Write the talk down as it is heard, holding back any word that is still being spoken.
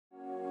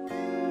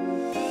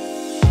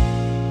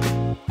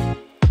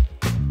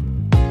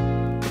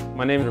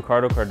My name is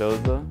Ricardo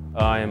Cardoza.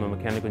 I am a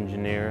mechanical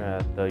engineer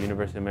at the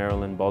University of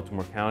Maryland,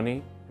 Baltimore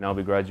County, and I'll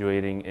be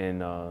graduating in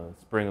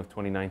spring of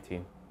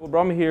 2019. What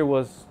brought me here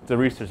was the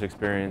research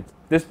experience.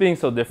 This being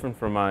so different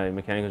from my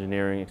mechanical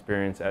engineering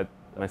experience at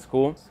my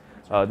school,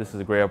 this is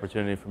a great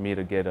opportunity for me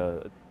to get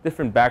a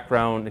different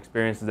background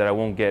experiences that I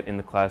won't get in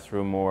the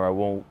classroom or I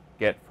won't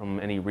get from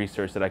any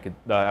research that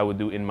I would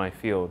do in my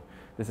field.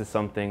 This is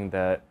something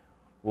that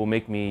will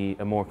make me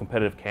a more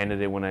competitive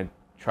candidate when I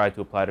try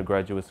to apply to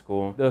graduate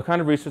school. The kind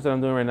of research that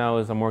I'm doing right now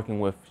is I'm working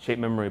with shape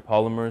memory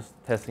polymers,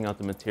 testing out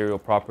the material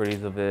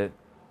properties of it,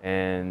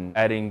 and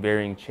adding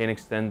varying chain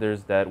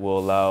extenders that will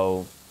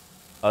allow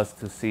us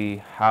to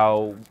see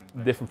how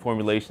different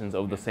formulations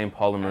of the same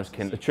polymers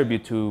can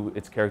attribute to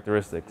its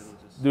characteristics.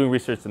 Doing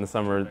research in the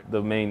summer,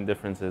 the main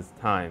difference is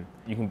time.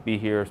 You can be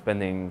here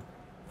spending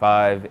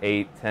 5,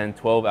 8, 10,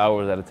 12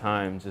 hours at a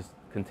time just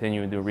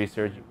continuing to do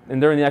research. And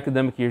during the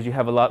academic years, you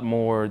have a lot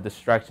more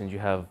distractions. You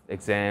have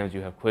exams, you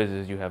have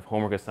quizzes, you have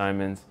homework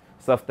assignments,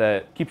 stuff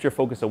that keeps your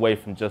focus away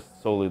from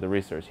just solely the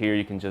research. Here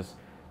you can just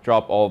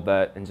drop all of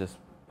that and just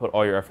put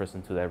all your efforts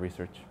into that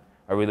research.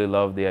 I really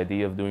love the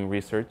idea of doing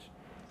research.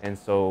 And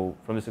so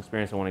from this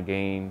experience, I want to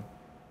gain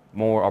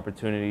more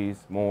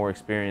opportunities, more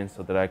experience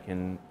so that I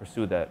can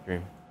pursue that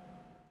dream.